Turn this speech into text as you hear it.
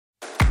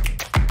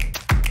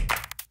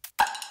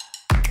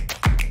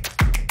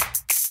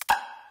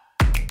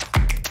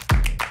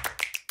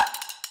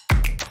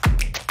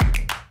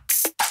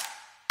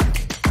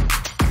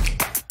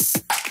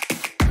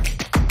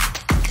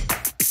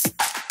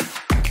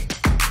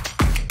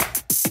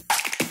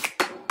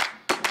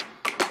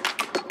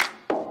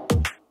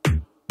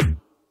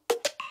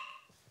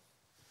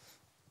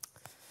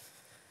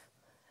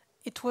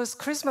It was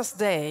Christmas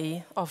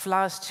Day of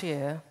last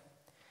year,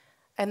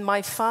 and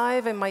my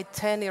 5 and my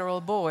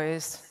 10-year-old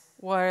boys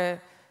were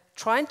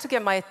trying to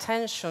get my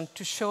attention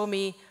to show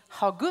me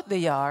how good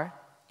they are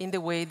in the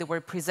way they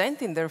were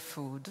presenting their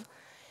food,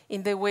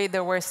 in the way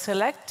they were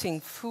selecting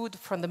food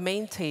from the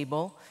main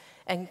table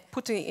and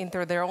putting it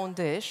into their own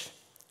dish.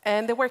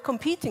 And they were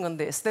competing on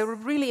this. They were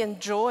really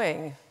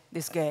enjoying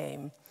this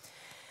game.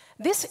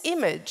 This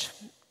image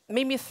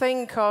made me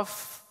think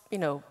of,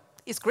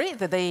 it's great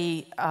that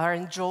they are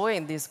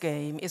enjoying this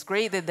game. It's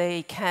great that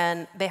they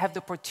have the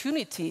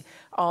opportunity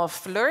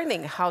of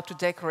learning how to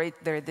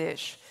decorate their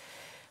dish.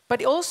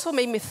 But it also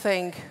made me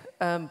think,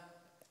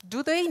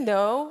 do they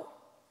know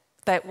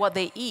that what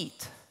they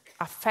eat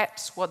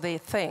affects what they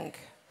think?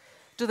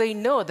 Do they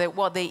know that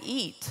what they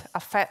eat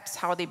affects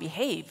how they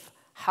behave,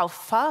 how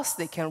fast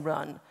they can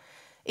run?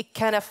 It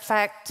can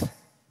affect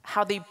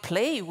how they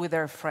play with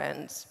their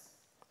friends.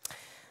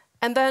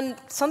 And then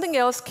something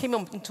else came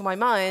into my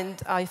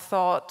mind. I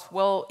thought,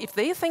 well, if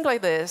they think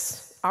like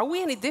this, are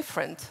we any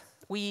different,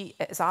 we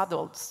as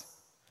adults?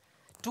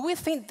 Do we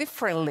think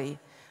differently?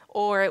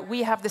 Or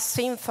we have the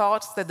same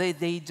thoughts that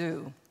they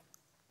do?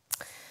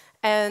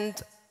 And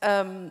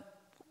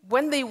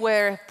when they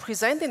were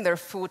presenting their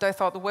food, I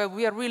thought, well,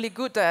 we are really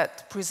good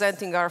at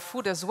presenting our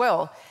food as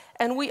well.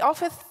 And we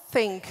often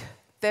think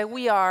that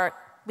we are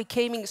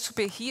becoming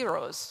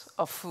superheroes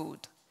of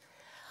food.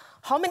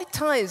 How many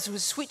times we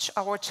switch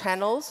our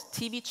channels,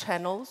 TV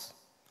channels,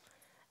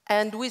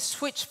 and we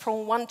switch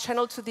from one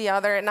channel to the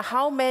other, and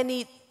how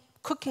many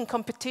cooking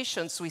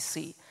competitions we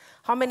see,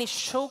 how many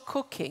show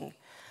cooking.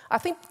 I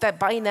think that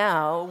by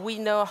now we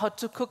know how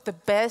to cook the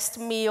best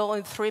meal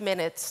in 3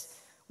 minutes.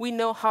 We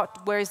know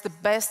where is the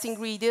best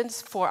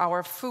ingredients for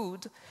our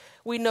food.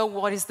 We know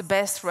what is the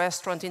best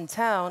restaurant in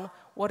town,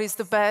 what is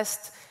the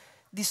best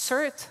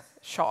dessert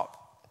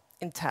shop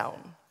in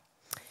town.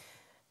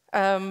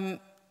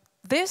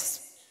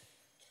 This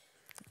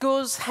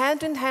goes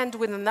hand in hand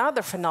with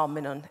another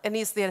phenomenon, and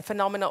it's the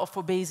phenomenon of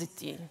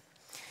obesity.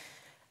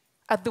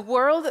 At the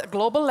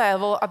global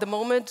level, at the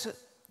moment,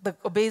 the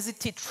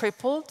obesity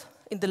tripled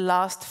in the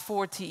last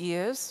 40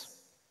 years.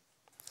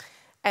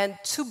 And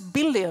 2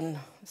 billion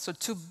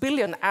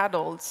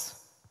adults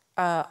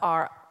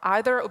are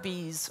either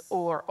obese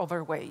or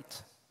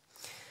overweight.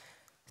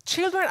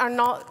 Children are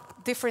not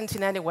different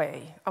in any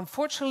way.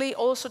 Unfortunately,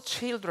 also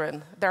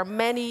children, there are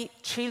many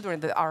children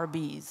that are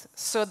obese.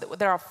 So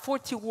there are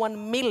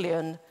 41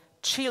 million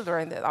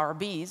children that are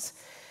obese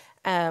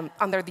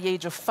under the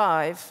age of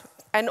 5,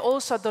 and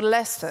also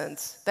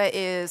adolescents, that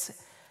is,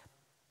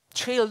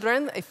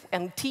 children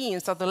and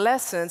teens,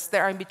 adolescents,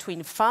 that are in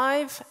between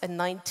 5 and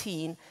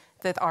 19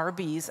 that are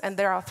obese, and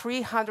there are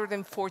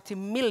 340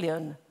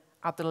 million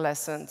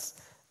adolescents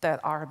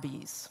that are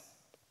obese.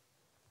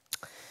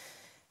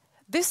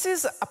 This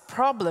is a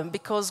problem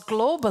because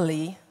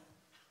globally,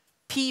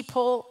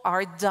 people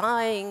are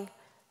dying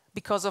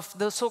because of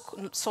the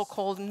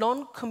so-called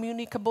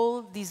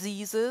non-communicable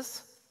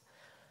diseases.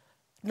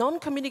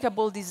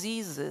 Non-communicable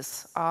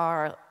diseases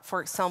are,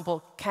 for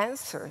example,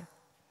 cancer,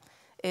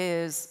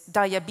 is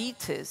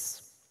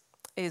diabetes,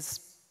 is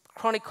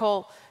chronic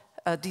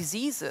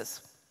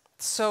diseases.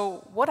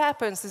 So what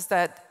happens is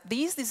that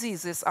these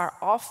diseases are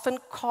often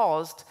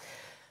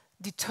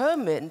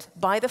determined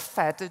by the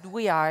fact that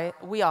we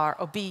are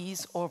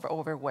obese or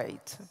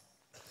overweight.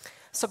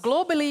 So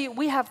globally,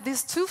 we have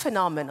these two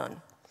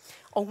phenomena.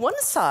 On one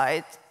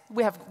side,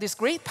 we have this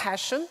great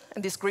passion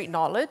and this great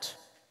knowledge.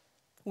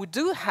 We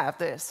do have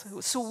this,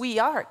 so we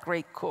are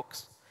great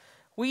cooks.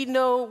 We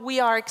know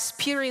we are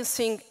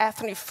experiencing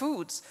ethnic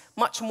foods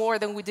much more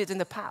than we did in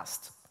the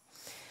past.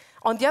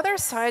 On the other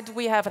side,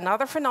 we have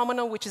another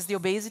phenomenon, which is the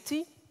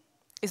obesity,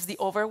 is the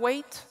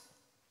overweight.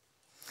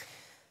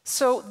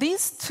 So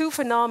these two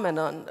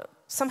phenomena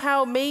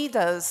somehow made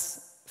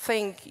us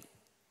think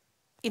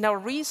in our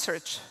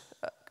research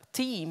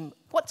team,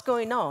 what's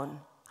going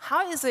on?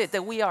 How is it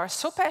that we are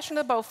so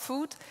passionate about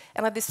food,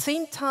 and at the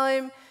same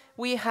time,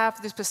 we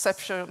have this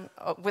perception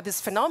with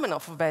this phenomenon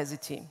of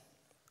obesity?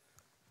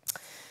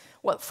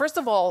 Well, first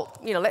of all,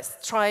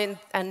 let's try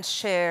and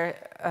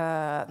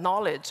share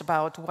knowledge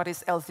about what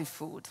is healthy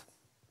food.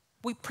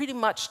 We pretty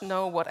much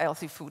know what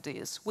healthy food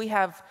is. We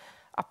have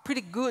a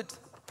pretty good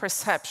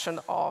perception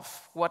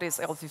of what is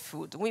healthy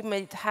food. We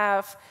may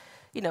have,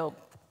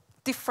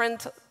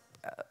 different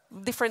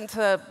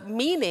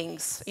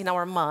meanings in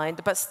our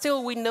mind, but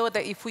still we know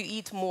that if we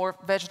eat more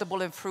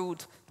vegetable and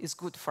fruit, it's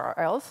good for our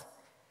health.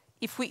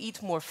 If we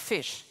eat more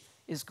fish,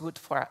 it's good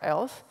for our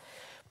health.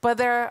 But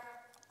there are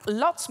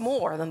lots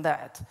more than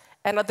that.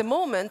 And at the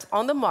moment,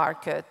 on the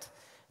market,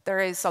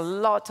 there is a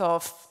lot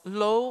of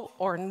low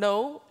or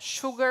no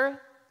sugar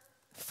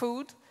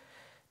food.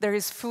 There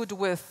is food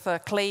with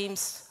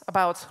claims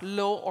about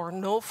low or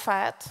no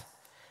fat.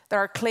 There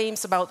are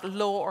claims about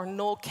low or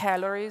no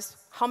calories.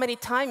 How many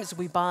times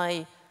we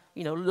buy,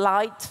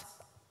 light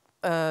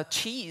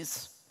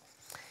cheese?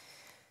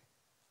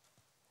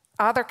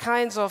 Other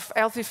kinds of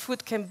healthy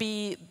food can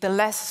be the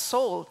less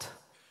salt,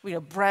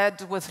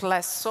 bread with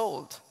less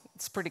salt.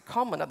 It's pretty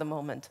common at the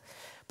moment.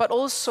 but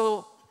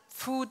also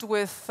food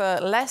with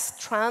less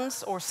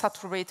trans or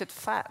saturated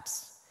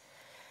fats.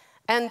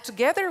 And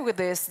together with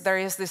this, there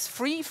is this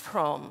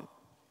free-from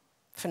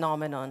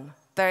phenomenon.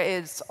 There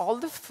is all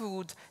the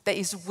food that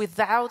is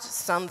without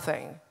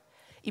something.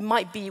 It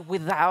might be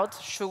without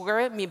sugar,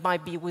 it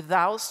might be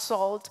without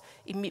salt,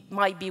 it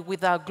might be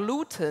without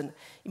gluten,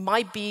 it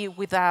might be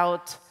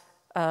without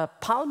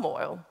palm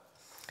oil.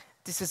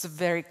 This is a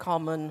very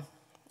common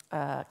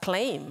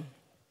claim.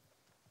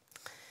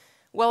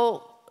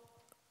 Well,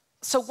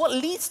 so what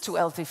leads to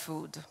healthy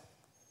food?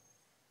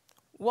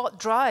 What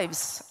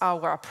drives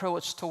our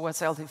approach towards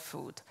healthy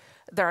food?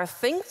 There are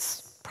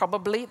things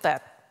probably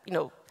that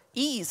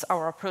ease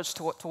our approach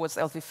towards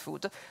healthy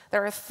food.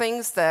 There are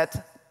things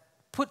that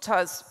put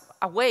us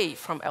away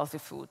from healthy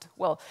food.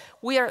 Well,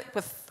 we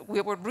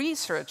were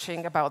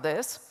researching about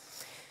this,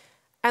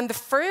 and the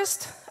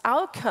first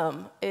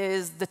outcome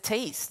is the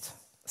taste.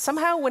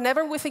 Somehow,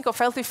 whenever we think of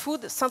healthy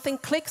food, something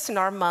clicks in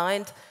our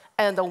mind,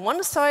 and on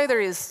one side there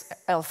is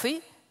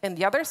healthy, and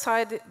the other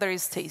side there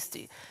is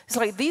tasty. It's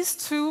like these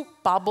two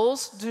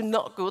bubbles do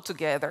not go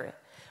together.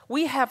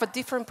 We have a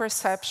different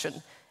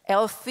perception.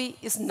 Healthy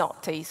is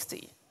not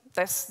tasty.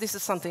 This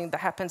is something that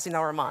happens in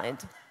our mind.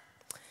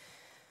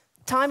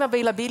 Time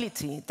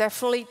availability.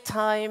 Definitely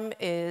time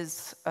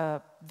is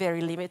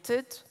very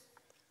limited.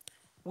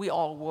 We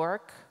all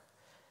work.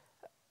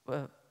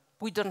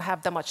 We don't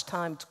have that much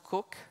time to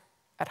cook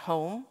at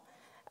home.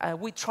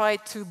 We try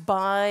to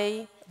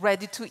buy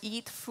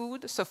ready-to-eat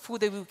food, so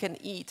food that we can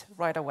eat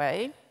right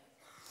away.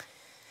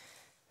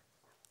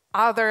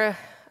 Other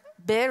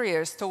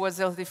barriers towards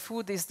healthy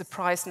food is the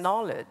price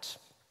knowledge.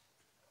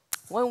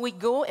 When we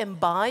go and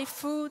buy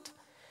food,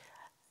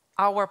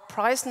 our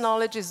price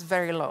knowledge is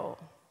very low.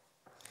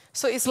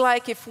 So it's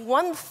like if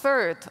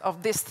 1/3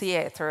 of this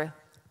theater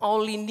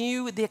only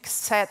knew the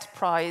exact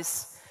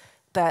price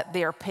that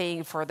they are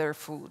paying for their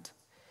food.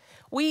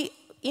 We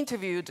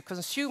interviewed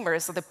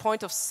consumers at the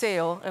point of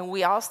sale, and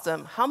we asked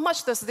them, how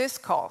much does this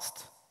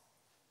cost?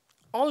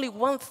 Only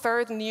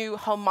 1/3 knew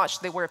how much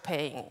they were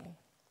paying.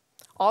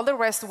 All the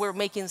rest were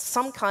making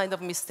some kind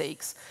of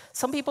mistakes.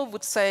 Some people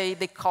would say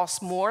they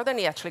cost more than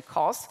it actually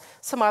costs.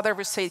 Some others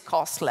would say it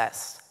costs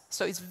less.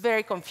 So it's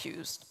very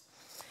confused.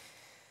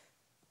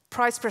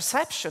 Price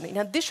perception. In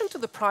addition to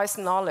the price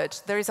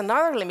knowledge, there is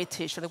another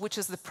limitation, which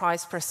is the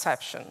price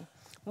perception.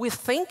 We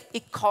think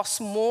it costs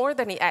more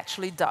than it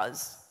actually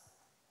does.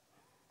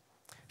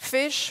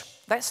 Fish,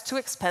 that's too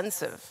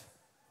expensive.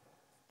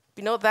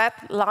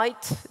 That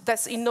light,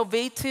 that's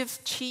innovative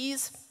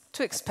cheese,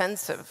 too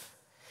expensive.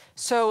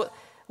 So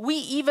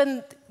we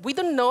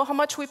don't know how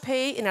much we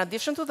pay. In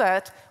addition to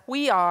that,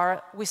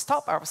 we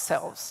stop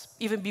ourselves,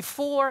 even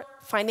before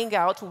finding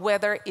out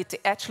whether it's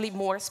actually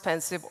more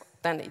expensive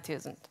than it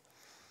isn't.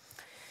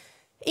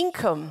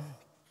 Income.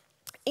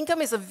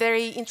 Income is a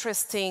very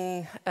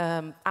interesting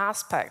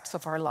aspect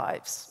of our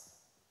lives.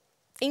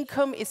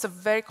 Income is a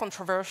very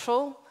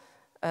controversial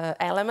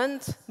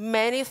element.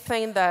 Many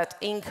think that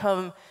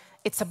income,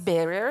 it's a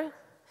barrier.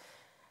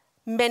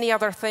 Many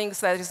other things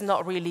that is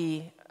not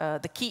really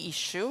the key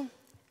issue.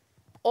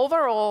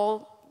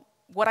 Overall,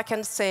 what I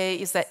can say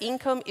is that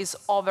income is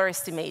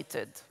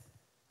overestimated.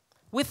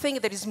 We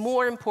think that it's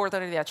more important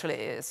than it actually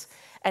is.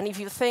 And if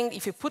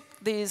you put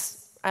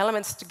these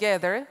elements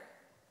together,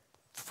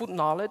 food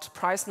knowledge,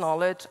 price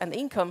knowledge, and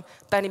income,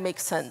 then it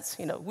makes sense.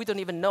 We don't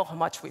even know how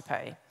much we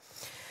pay.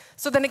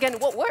 So then again,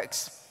 what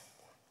works?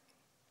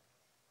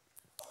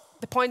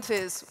 The point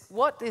is,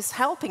 what is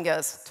helping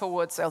us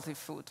towards healthy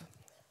food?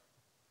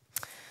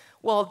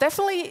 Well,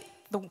 definitely,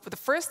 the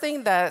first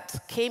thing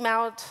that came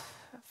out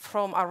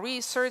from our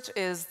research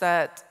is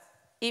that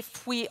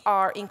if we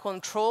are in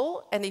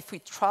control and if we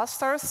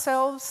trust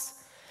ourselves,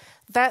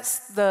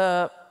 that's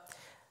a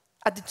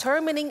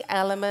determining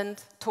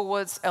element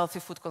towards healthy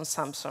food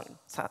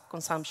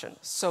consumption.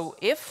 So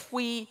if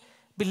we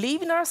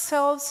believe in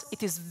ourselves,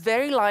 it is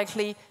very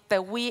likely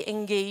that we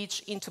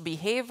engage into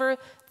behavior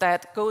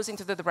that goes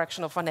into the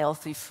direction of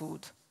unhealthy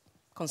food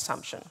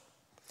consumption.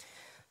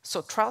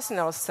 So trust in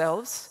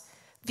ourselves.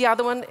 The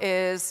other one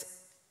is,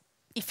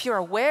 if you're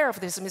aware of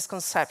these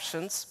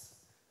misconceptions,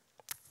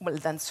 well,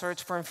 then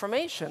search for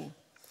information.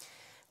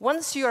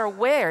 Once you are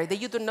aware that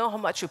you don't know how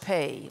much you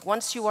pay,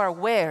 once you are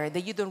aware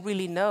that you don't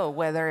really know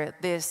whether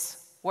this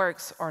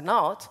works or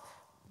not,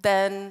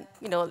 then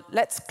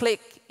let's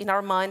click in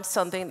our mind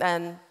something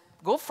and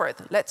go for it.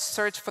 Let's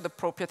search for the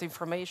appropriate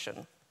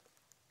information.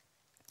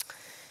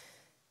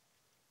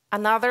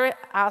 Another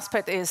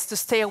aspect is to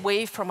stay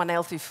away from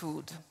unhealthy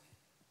food.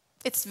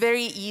 It's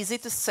very easy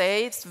to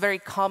say, it's very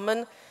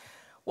common.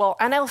 Well,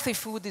 unhealthy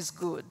food is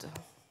good.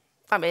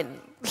 I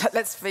mean,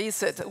 let's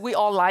face it, we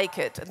all like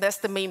it, and that's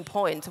the main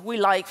point. We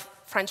like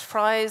French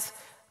fries,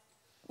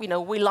 we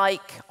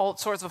like all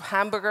sorts of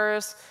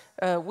hamburgers,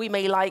 we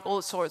may like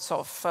all sorts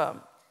of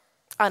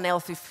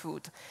unhealthy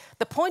food.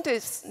 The point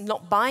is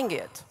not buying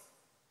it.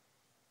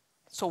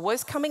 So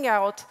what's coming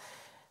out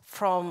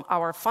from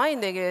our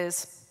finding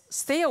is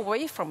stay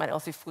away from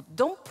unhealthy food.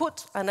 Don't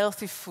put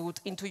unhealthy food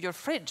into your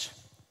fridge.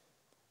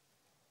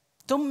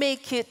 don't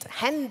make it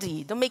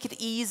handy, don't make it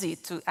easy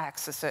to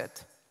access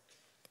it.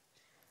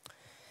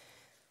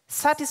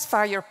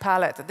 Satisfy your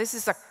palate. This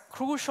is a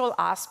crucial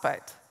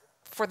aspect.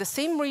 For the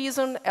same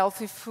reason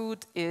healthy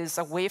food is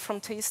away from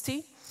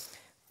tasty,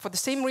 for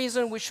the same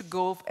reason we should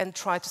go and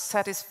try to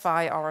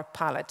satisfy our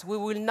palate. We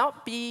will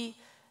not be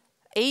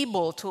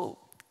able to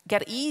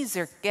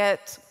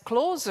get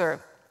closer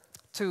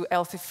to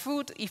healthy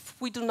food if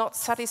we do not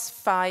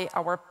satisfy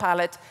our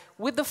palate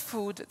with the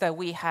food that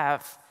we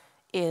have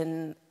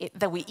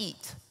that we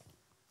eat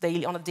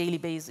daily, on a daily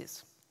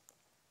basis.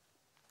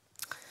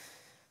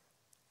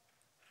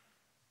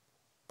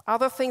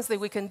 Other things that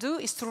we can do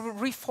is to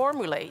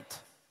reformulate.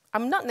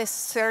 I'm not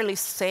necessarily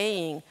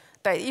saying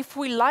that if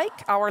we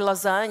like our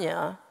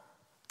lasagna,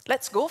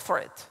 let's go for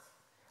it.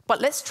 But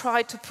let's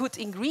try to put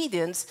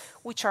ingredients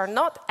which are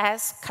not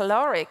as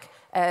caloric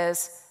as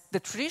the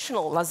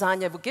traditional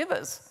lasagna would give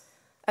us.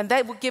 And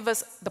that would give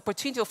us the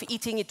opportunity of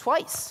eating it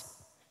twice,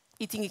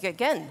 eating it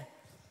again.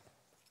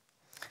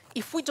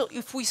 If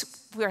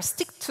we are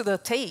stick to the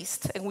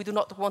taste and we do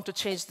not want to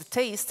change the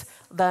taste,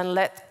 then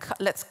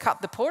let's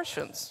cut the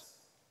portions.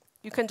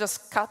 You can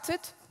just cut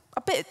it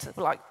a bit,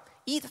 like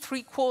eat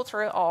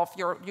 3/4 of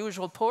your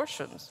usual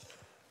portions.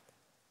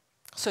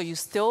 So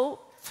you're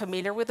still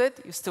familiar with it,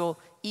 you still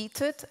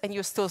eat it, and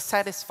you still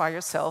satisfy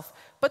yourself,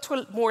 but to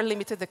a more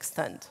limited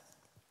extent.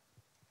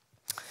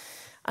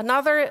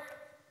 Another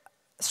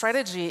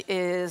strategy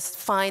is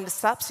find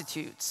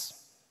substitutes.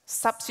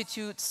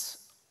 Substitutes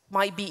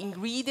might be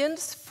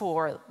ingredients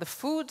for the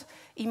food.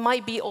 It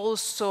might be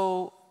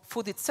also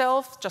food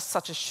itself, just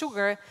such as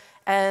sugar,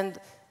 and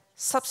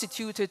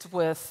substitute it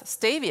with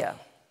stevia.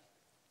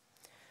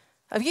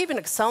 I'll give you an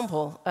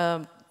example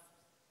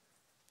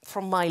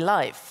from my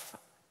life.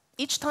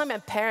 Each time my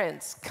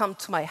parents come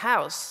to my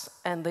house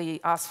and they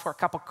ask for a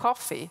cup of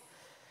coffee,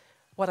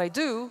 what I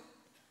do,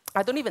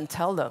 I don't even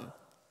tell them.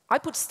 I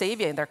put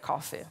stevia in their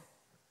coffee.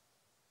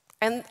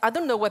 And I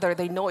don't know whether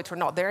they know it or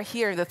not. They're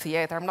here in the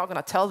theater. I'm not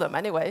going to tell them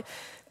anyway.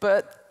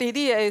 But the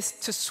idea is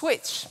to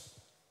switch.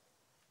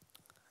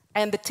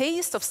 And the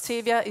taste of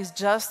stevia is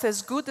just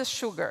as good as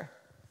sugar.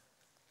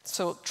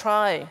 So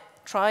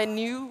try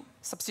new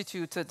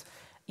substituted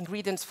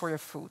ingredients for your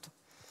food.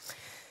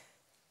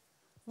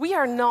 We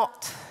are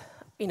not,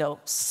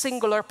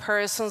 singular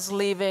persons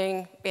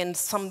living in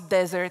some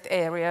desert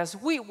areas.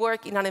 We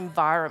work in an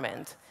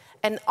environment.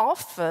 And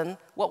often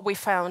what we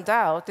found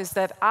out is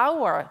that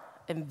our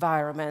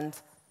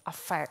environment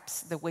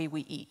affects the way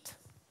we eat.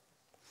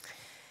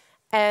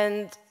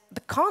 And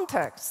the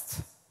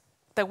context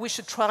that we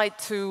should try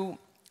to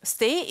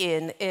stay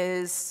in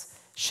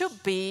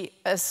should be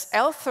as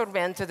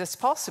health-oriented as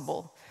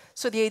possible.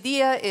 So the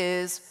idea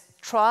is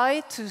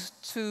try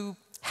to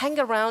hang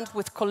around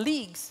with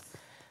colleagues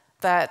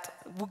that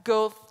would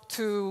go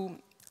to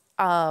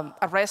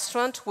a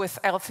restaurant with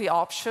healthy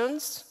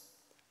options,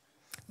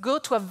 go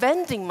to a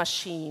vending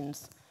machine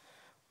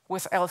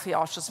with healthy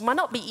options. It might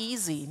not be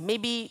easy.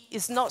 Maybe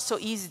it's not so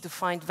easy to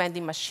find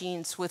vending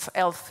machines with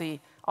healthy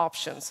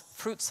options.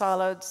 Fruit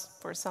salads,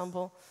 for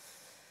example.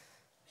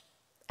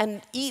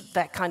 And eat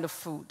that kind of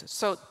food.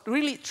 So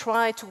really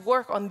try to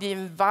work on the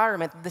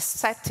environment, the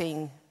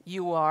setting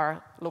you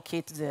are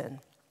located in.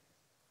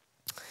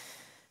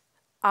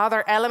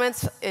 Other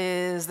elements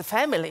is the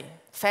family.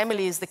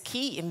 Family is the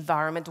key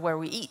environment where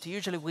we eat.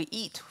 Usually we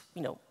eat,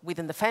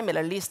 within the family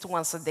at least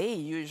once a day,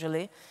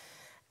 usually.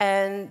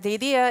 And the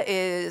idea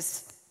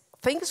is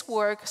things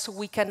work so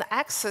we can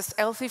access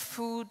healthy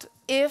food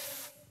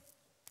if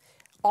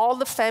all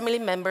the family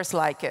members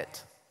like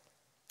it.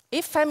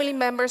 If family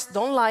members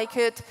don't like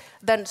it,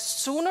 then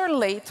sooner or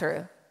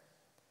later,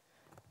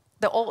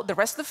 the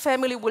rest of the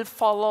family will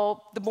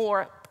follow the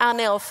more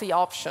unhealthy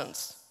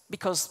options,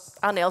 because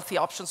unhealthy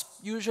options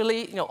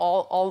usually,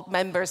 all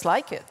members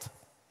like it.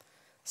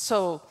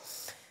 So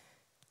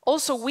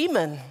also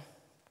women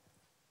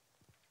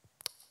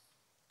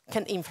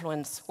can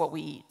influence what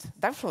we eat,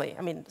 definitely.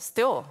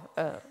 Still,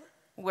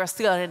 we're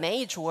still at an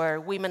age where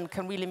women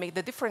can really make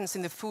the difference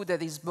in the food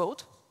that is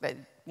bought, that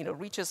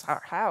reaches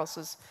our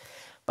houses,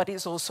 but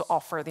is also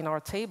offered in our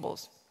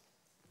tables.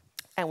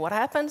 And what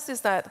happens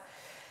is that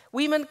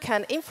women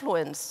can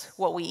influence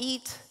what we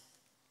eat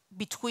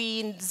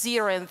between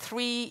 0 and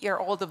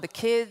 3-year-old of the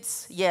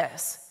kids.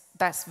 Yes,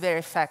 that's very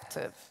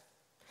effective.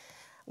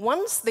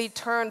 Once they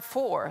turn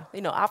 4,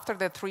 after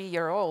the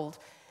 3-year-old,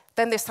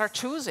 then they start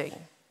choosing.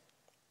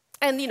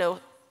 And,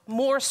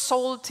 more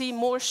salty,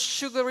 more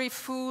sugary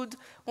food,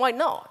 why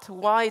not?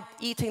 Why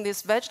eating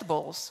these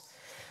vegetables?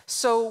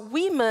 So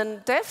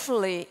women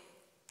definitely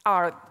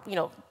are,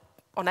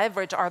 on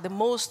average, are the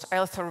most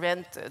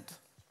health-oriented.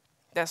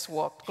 That's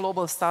what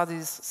global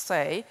studies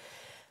say.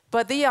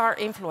 But they are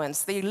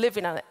influenced. They live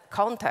in a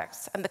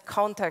context, and the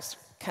context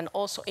can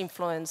also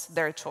influence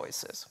their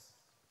choices.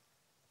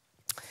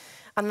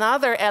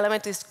 Another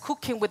element is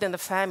cooking within the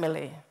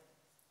family.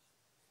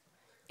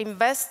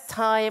 Invest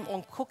time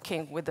on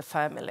cooking with the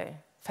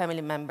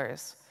family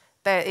members.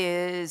 There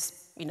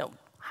is,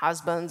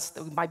 husbands,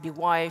 there might be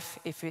wife,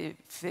 if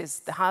it's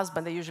the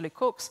husband that usually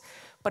cooks,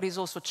 but it's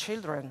also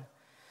children.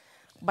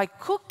 by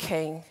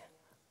cooking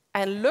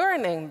and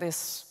learning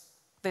this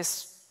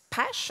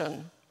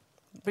passion,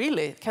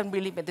 really can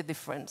really make a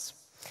difference.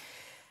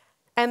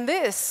 And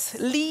this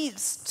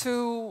leads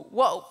to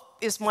what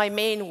is my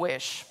main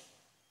wish.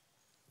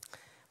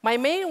 My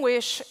main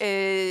wish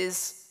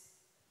is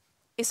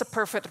a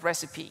perfect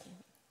recipe.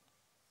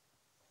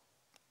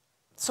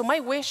 So my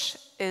wish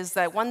is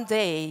that one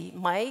day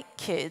my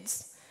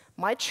kids,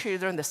 my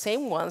children, the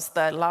same ones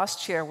that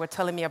last year were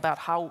telling me about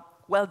how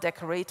well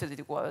decorated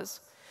it was,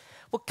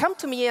 will come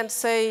to me and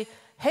say,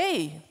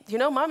 hey, you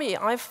know, Mommy,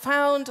 I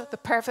found the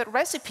perfect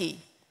recipe.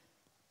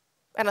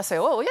 And I say,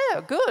 oh,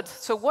 yeah, good.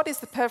 So what is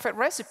the perfect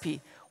recipe?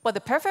 Well,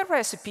 the perfect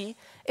recipe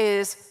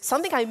is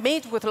something I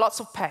made with lots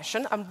of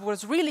passion. I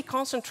was really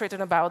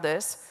concentrated about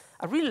this.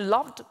 I really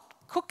loved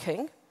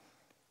cooking,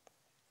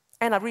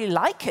 and I really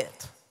like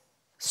it.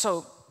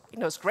 So, you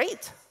know, it's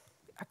great.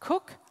 I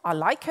cook, I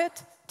like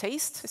it,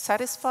 taste,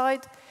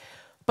 satisfied.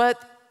 But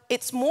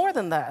it's more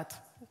than that.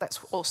 That's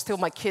still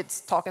my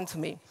kids talking to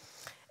me.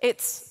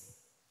 It's,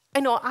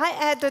 you know, I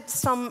added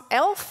some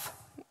elf.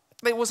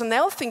 There was an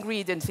elf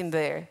ingredient in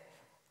there.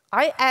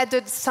 I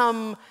added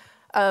some,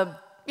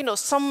 you know,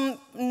 some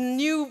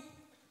new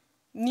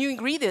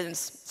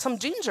ingredients, some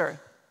ginger,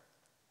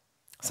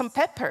 some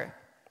pepper.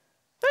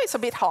 It's a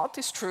bit hot,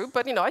 it's true,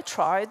 but, you know, I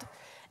tried.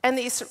 And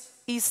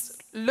it's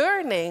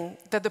learning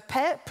that the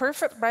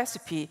perfect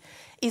recipe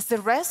is the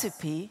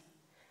recipe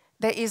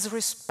that is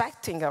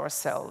respecting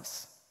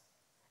ourselves.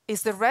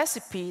 It's the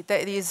recipe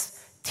that is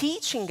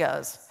teaching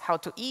us how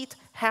to eat,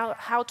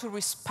 how to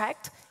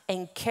respect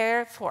and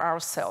care for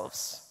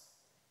ourselves.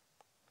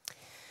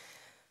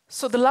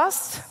 So the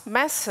last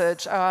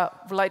message I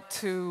would like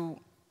to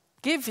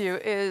give you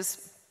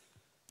is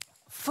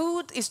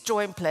food is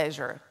joy and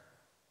pleasure,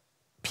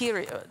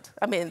 period.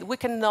 I mean, we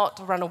cannot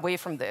run away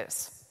from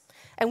this.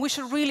 And we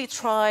should really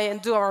try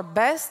and do our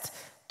best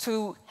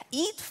to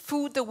eat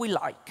food that we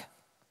like,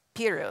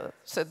 period.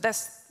 So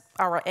that's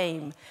our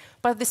aim.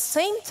 But at the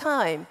same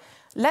time,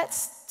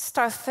 let's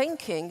start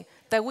thinking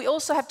that we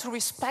also have to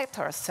respect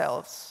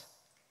ourselves.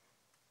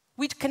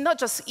 We cannot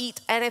just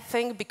eat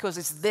anything because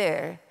it's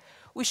there.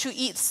 We should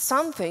eat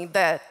something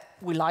that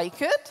we like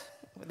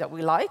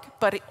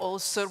but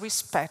also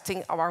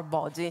respecting our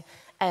body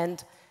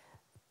and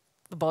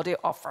the body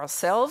of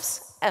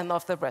ourselves and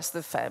of the rest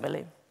of the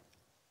family.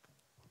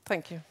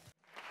 Thank you.